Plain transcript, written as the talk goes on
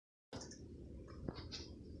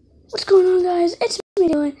What's going on, guys? It's me,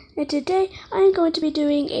 Dailynn, and today I'm going to be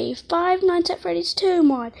doing a Five Nights at Freddy's 2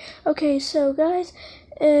 mod. Okay, so guys,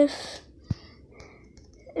 if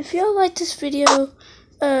y'all like this video,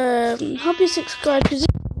 hope you subscribe to this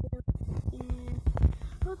video, and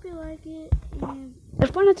hope you like it. And the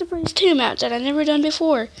Five Nights at Freddy's 2 maps that I've never done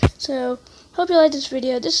before. So hope you like this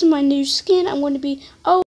video. This is my new skin. I'm going to be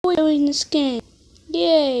always doing the skin.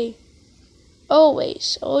 Yay!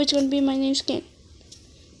 Always going to be my new skin.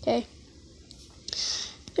 Okay.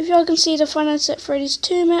 If y'all can see the Five Nights at Freddy's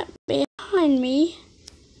 2 map behind me,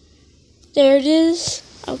 there it is.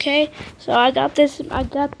 Okay, so I got this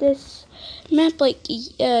map like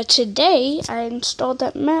today. I installed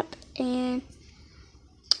that map, and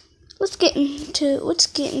let's get into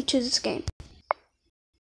this game.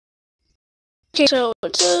 Okay, so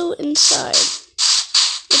let's go inside.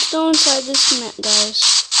 Let's go inside this map, guys.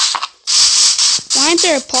 Why isn't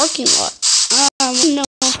there a parking lot? No.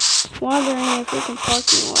 Why are there in a freaking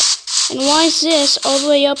parking lot? And why is this all the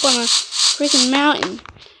way up on a freaking mountain?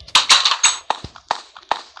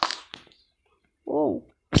 Whoa.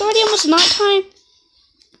 It's already almost nighttime.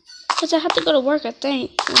 Because I have to go to work, I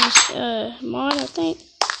think. In this mod, I think.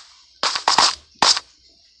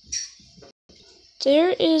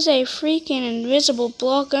 There is a freaking invisible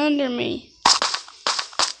block under me.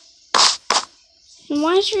 And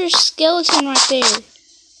why is there a skeleton right there?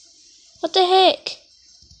 What the heck?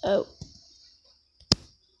 Oh.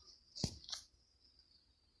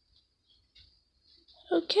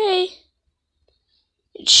 Okay.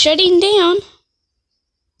 It's shutting down.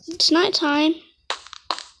 It's nighttime.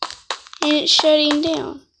 And it's shutting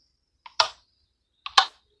down.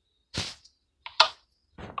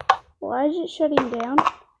 Why is it shutting down?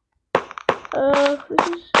 This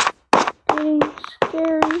is getting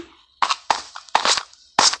scary.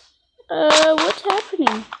 What's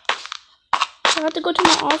happening? I have to go to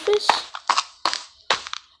my office?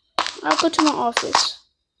 I'll go to my office.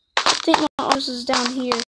 I think my office is down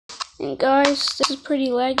here. And guys, this is pretty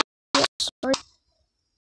laggy. Sorry.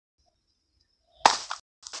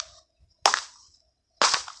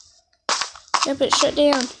 Yep, it shut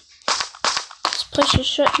down. This place is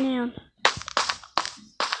shut down.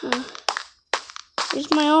 Here's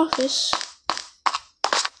my office.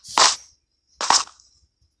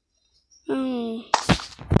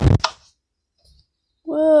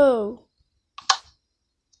 Whoa.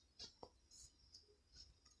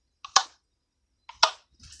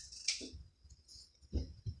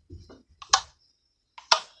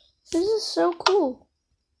 This is so cool.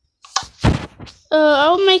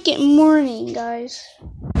 I'll make it morning, guys. I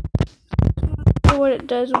don't know what it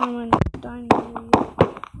does when I'm in the dining room.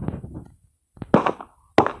 I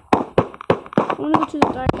want to go to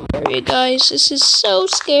the dining area, guys. This is so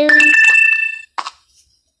scary.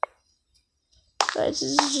 Guys,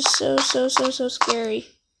 this is just so scary.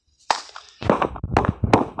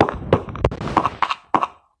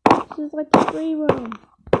 This is like the free roam.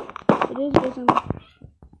 It is because I'm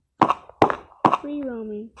free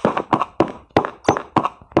roaming.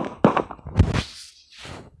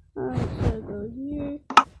 Alright, so go here,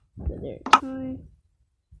 go there, time,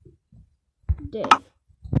 day.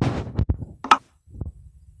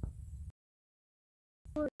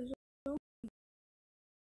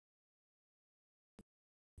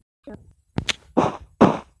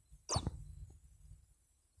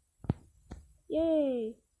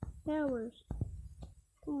 Yay! Powers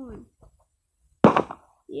on.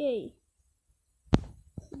 Yay!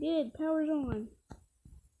 Good, power's on.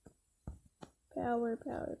 Power.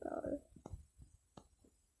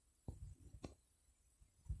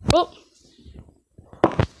 Oh!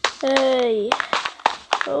 Hey!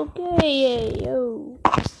 Okay, yay, yo.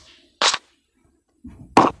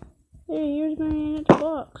 Hey, here's my next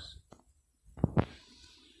box.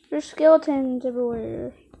 There's skeletons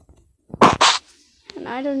everywhere. And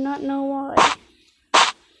I do not know why.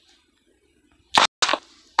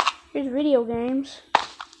 Here's video games.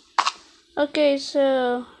 Okay,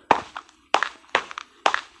 so I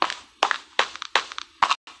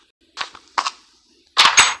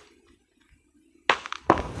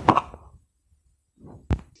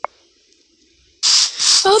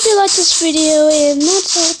hope you liked this video, and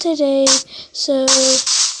that's all today. So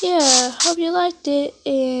yeah, hope you liked it,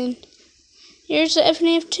 and here's the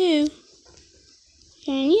FNAF 2.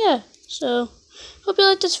 And yeah, so hope you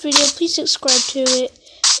liked this video. Please subscribe to it,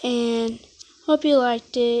 and hope you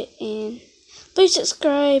liked it, and please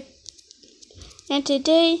subscribe. And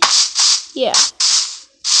today, yeah,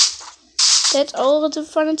 that's all of the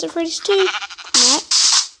Five Nights at Freddy's 2 map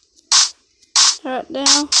right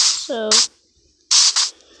now. So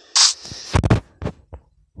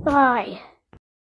bye.